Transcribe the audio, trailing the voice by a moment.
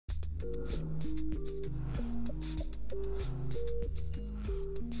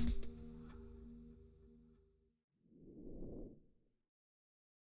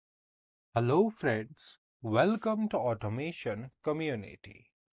Hello friends, welcome to Automation Community.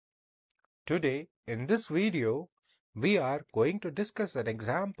 Today in this video we are going to discuss an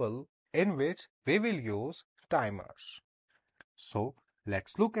example in which we will use timers. So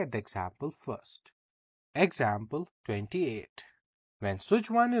let's look at the example first. Example 28. When switch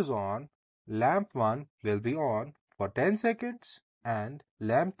 1 is on, lamp 1 will be on for 10 seconds and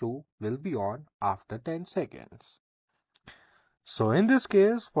lamp 2 will be on after 10 seconds. So in this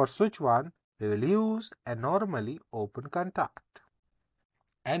case, for switch 1, we will use a normally open contact.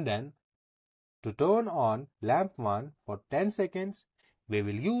 And then to turn on lamp 1 for 10 seconds, we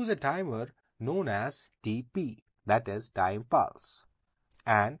will use a timer known as TP, that is time pulse.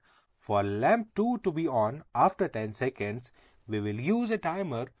 And for lamp 2 to be on after 10 seconds, we will use a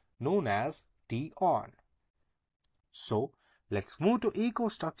timer known as T on. So let's move to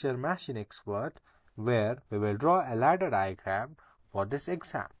EcoStruxure Machine Expert, where we will draw a ladder diagram for this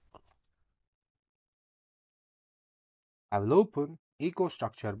example. I will open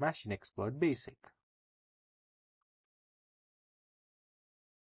EcoStruxure Machine Expert Basic.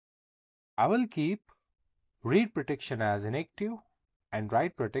 I will keep read protection as inactive and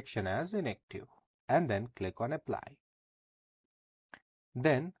write protection as inactive and then click on apply.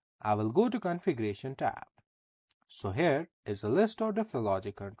 Then I will go to configuration tab. So here is a list of the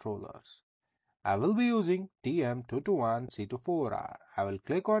logic controllers. I will be using TM221C24R. I will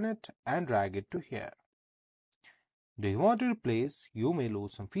click on it and drag it to here. Do you want to replace? You may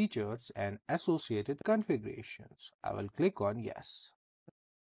lose some features and associated configurations. I will click on yes.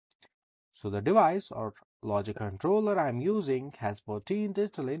 So the device or logic controller I am using has 14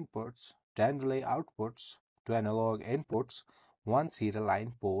 digital inputs, 10 relay outputs, 2 analog inputs, 1 serial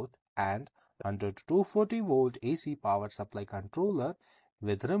line port, and 100 to 240 volt AC power supply controller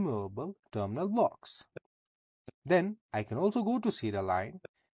with removable terminal blocks. Then I can also go to serial line,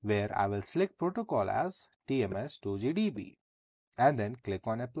 where I will select protocol as TMS2GDB and then click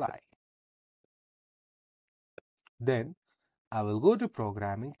on apply. Then I will go to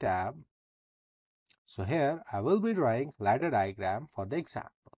programming tab. So here I will be drawing ladder diagram for the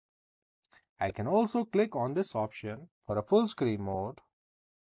example. I can also click on this option for a full screen mode,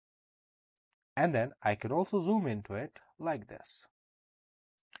 and then I can also zoom into it like this.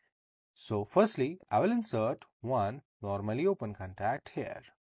 So firstly, I will insert one normally open contact here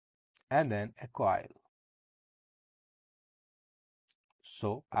and then a coil.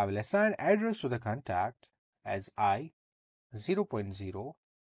 So I will assign address to the contact as I 0.0.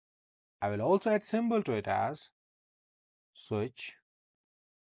 I will also add symbol to it as switch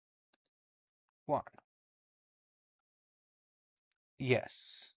 1.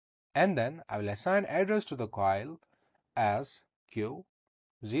 Yes. And then I will assign address to the coil as Q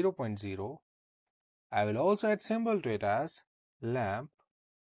 0.0. I will also add symbol to it as lamp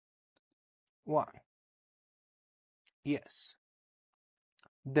 1. Yes.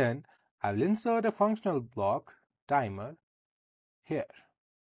 Then I will insert a functional block timer here.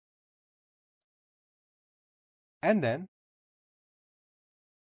 And then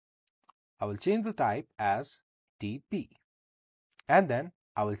I will change the type as TP. And then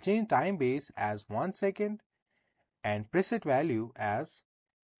I will change time base as 1 second and preset value as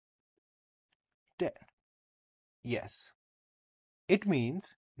 10. Yes. It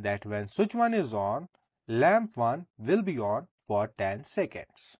means that when switch 1 is on, lamp 1 will be on for 10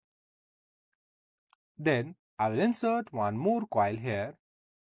 seconds. Then I will insert one more coil here,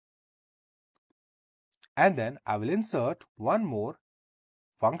 and then I will insert one more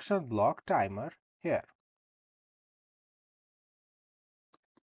functional block timer here.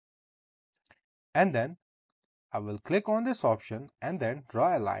 And then I will click on this option and then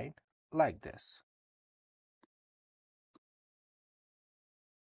draw a line like this.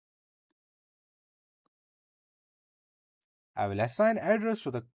 I will assign address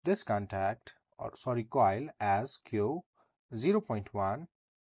to this contact coil as Q 0.1.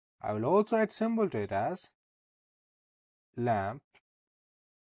 I will also add symbol to it as lamp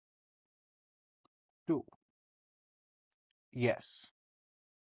 2. Yes.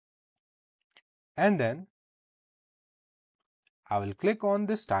 And then I will click on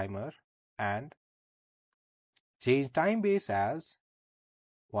this timer and change time base as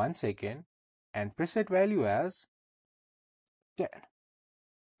 1 second and preset value as 10.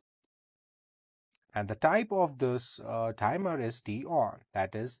 And the type of this timer is T on,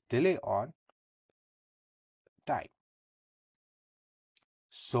 that is delay on type.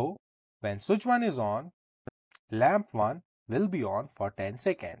 So when switch 1 is on, lamp 1 will be on for 10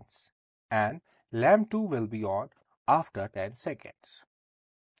 seconds and lamp 2 will be on after 10 seconds.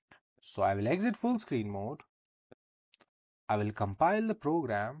 So I will exit full screen mode. I will compile the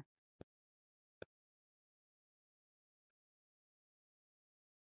program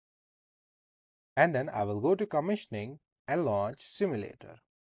and then I will go to commissioning and launch simulator.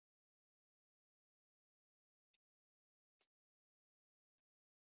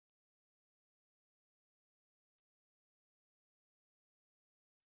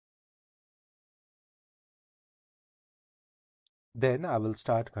 Then I will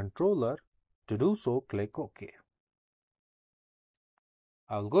start controller. To do so, click OK.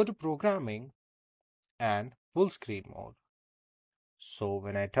 I will go to programming and full screen mode. So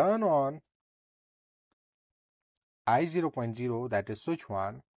when I turn on I0.0, that is switch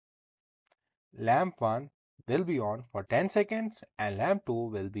 1, lamp 1 will be on for 10 seconds and lamp 2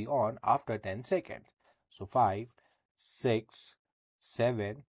 will be on after 10 seconds. So 5, 6,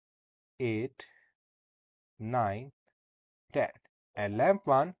 7, 8, 9, 10. And lamp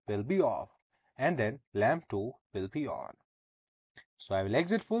 1 will be off and then lamp 2 will be on. So I will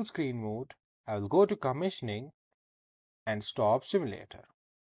exit full screen mode. I will go to commissioning and stop simulator.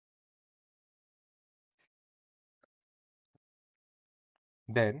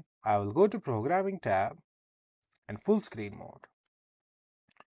 Then I will go to programming tab and full screen mode.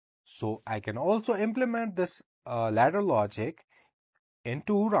 So I can also implement this ladder logic in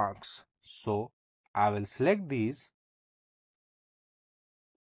 2 rungs. So I will select these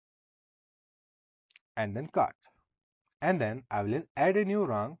and then cut. And then I will add a new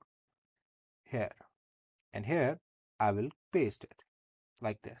rung here. And here I will paste it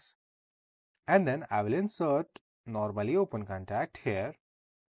like this. And then I will insert normally open contact here.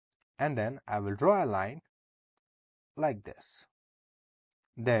 And then I will draw a line like this.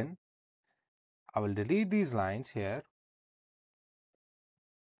 Then I will delete these lines here.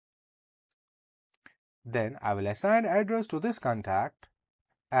 Then I will assign address to this contact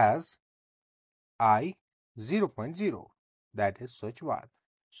as I0.0, that is switch 1.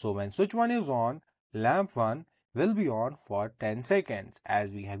 So when switch 1 is on, lamp 1 will be on for 10 seconds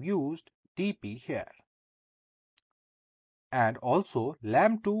as we have used TP here. And also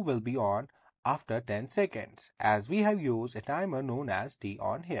lamp 2 will be on after 10 seconds as we have used a timer known as T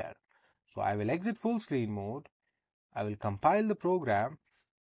on here. So I will exit full screen mode. I will compile the program.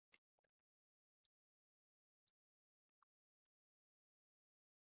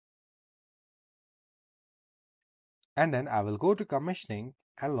 And then I will go to commissioning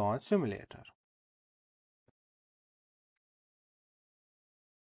and launch simulator.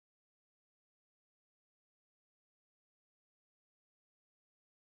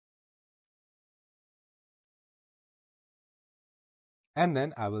 And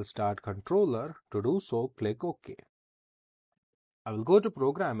then I will start controller. To do so, click OK. I will go to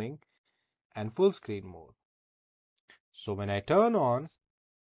programming and full screen mode. So when I turn on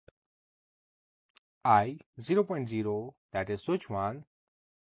I0.0, that is switch 1,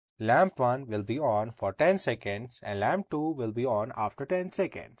 lamp 1 will be on for 10 seconds and lamp 2 will be on after 10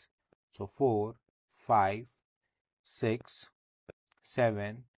 seconds. So 4, 5, 6,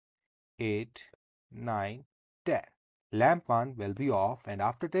 7, 8, 9, 10. Lamp 1 will be off and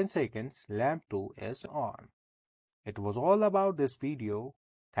after 10 seconds lamp 2 is on. It was all about this video.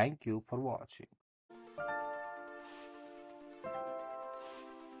 Thank you for watching.